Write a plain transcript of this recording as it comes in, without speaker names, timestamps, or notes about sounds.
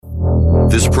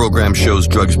This program shows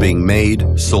drugs being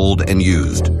made, sold, and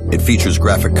used. It features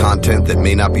graphic content that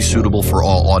may not be suitable for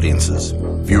all audiences.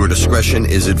 Viewer discretion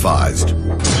is advised.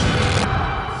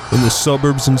 In the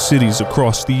suburbs and cities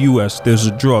across the U.S., there's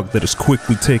a drug that is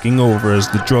quickly taking over as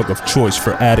the drug of choice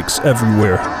for addicts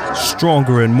everywhere.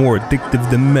 Stronger and more addictive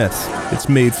than meth, it's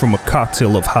made from a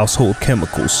cocktail of household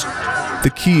chemicals.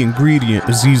 The key ingredient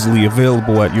is easily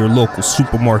available at your local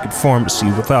supermarket pharmacy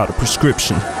without a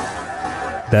prescription.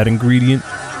 That ingredient?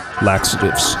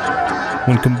 Laxatives.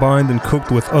 When combined and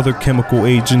cooked with other chemical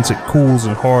agents, it cools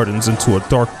and hardens into a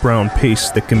dark brown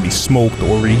paste that can be smoked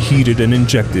or reheated and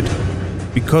injected.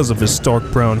 Because of its dark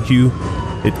brown hue,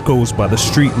 it goes by the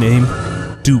street name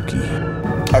Dookie.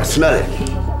 I can smell it.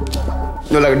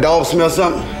 You know, like a dog smell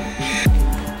something?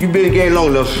 You been in the game long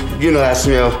enough, you know how it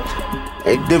smells.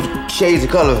 And different shades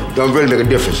of color don't really make a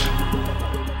difference.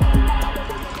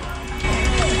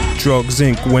 Drugs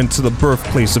Inc. went to the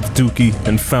birthplace of Dookie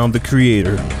and found the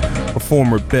creator, a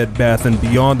former Bed Bath &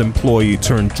 Beyond employee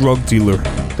turned drug dealer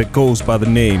that goes by the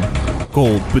name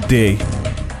Gold Bidet.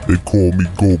 They call me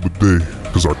Gold Bidet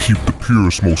because I keep the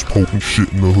purest, most potent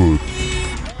shit in the hood.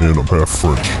 And I'm half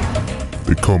French.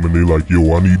 They come and they like,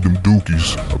 yo, I need them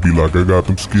dookies. I be like, I got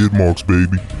them skid marks,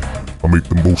 baby. I make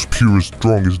the most purest,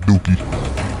 strongest dookie.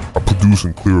 I produce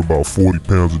and clear about 40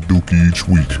 pounds of dookie each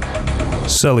week.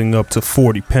 Selling up to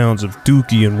 40 pounds of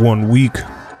dookie in 1 week,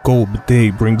 Gold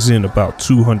Bidet brings in about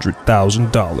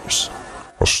 $200,000.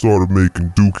 I started making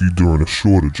dookie during a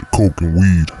shortage of coke and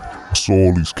weed. I saw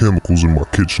all these chemicals in my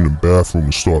kitchen and bathroom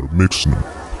and started mixing them.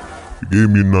 It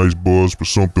gave me a nice buzz, but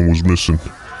something was missing.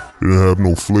 It didn't have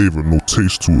no flavor, no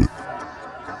taste to it.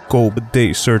 Gold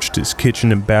Bidet searched his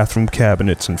kitchen and bathroom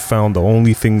cabinets and found the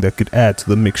only thing that could add to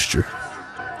the mixture: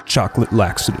 chocolate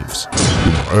laxatives.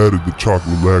 When I added the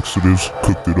chocolate laxatives,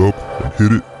 cooked it up, and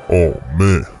hit it, oh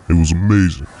man, it was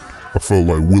amazing. I felt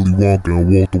like Willy Wonka and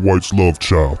Walter White's love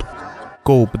child.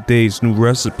 Gold Bidet's new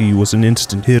recipe was an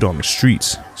instant hit on the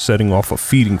streets, setting off a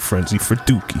feeding frenzy for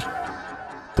Dookie.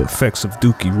 The effects of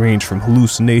Dookie range from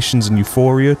hallucinations and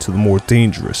euphoria to the more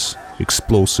dangerous,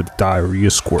 explosive diarrhea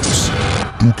squirts.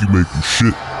 Dookie make you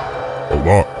shit. A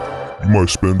lot. You might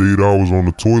spend 8 hours on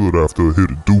the toilet after a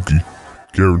hit of Dookie.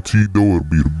 Guaranteed though, it'll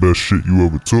be the best shit you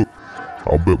ever took.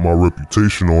 I'll bet my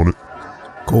reputation on it.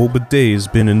 Gold Bidet has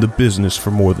been in the business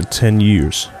for more than 10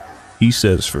 years. He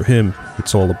says for him,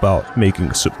 it's all about making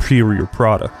a superior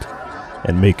product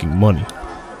and making money.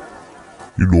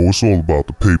 You know, it's all about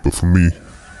the paper for me.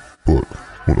 But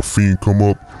when a fiend come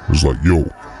up, it's like,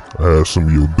 yo, I had some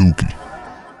of your dookie.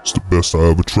 It's the best I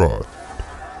ever tried.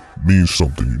 It means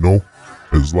something, you know?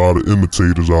 There's a lot of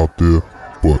imitators out there,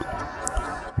 but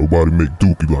nobody make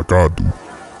dookie like I do.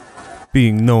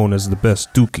 Being known as the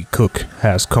best dookie cook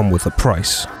has come with a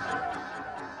price.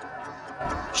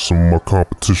 Some of my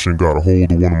competition got a hold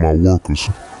of one of my workers.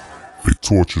 They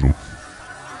tortured him.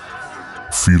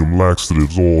 Feed him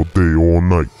laxatives all day, all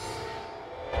night.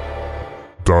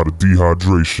 Died of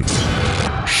dehydration.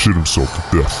 Shit himself to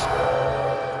death.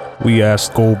 We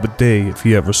asked Gold Bidet if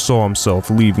he ever saw himself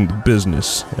leaving the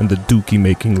business and the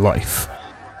dookie-making life.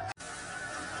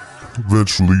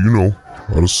 Eventually, you know,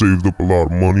 I'd have saved up a lot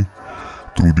of money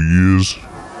through the years.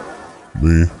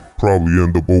 May probably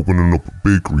end up opening up a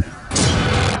bakery.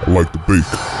 I like to bake.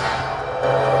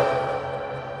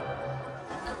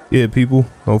 Yeah, people,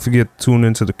 don't forget to tune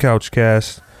into the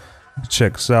Couchcast.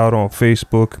 Check us out on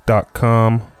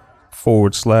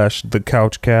Facebook.com/The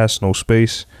Couchcast, no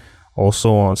space.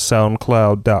 Also on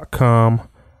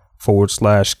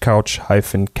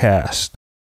SoundCloud.com/Couch-Cast.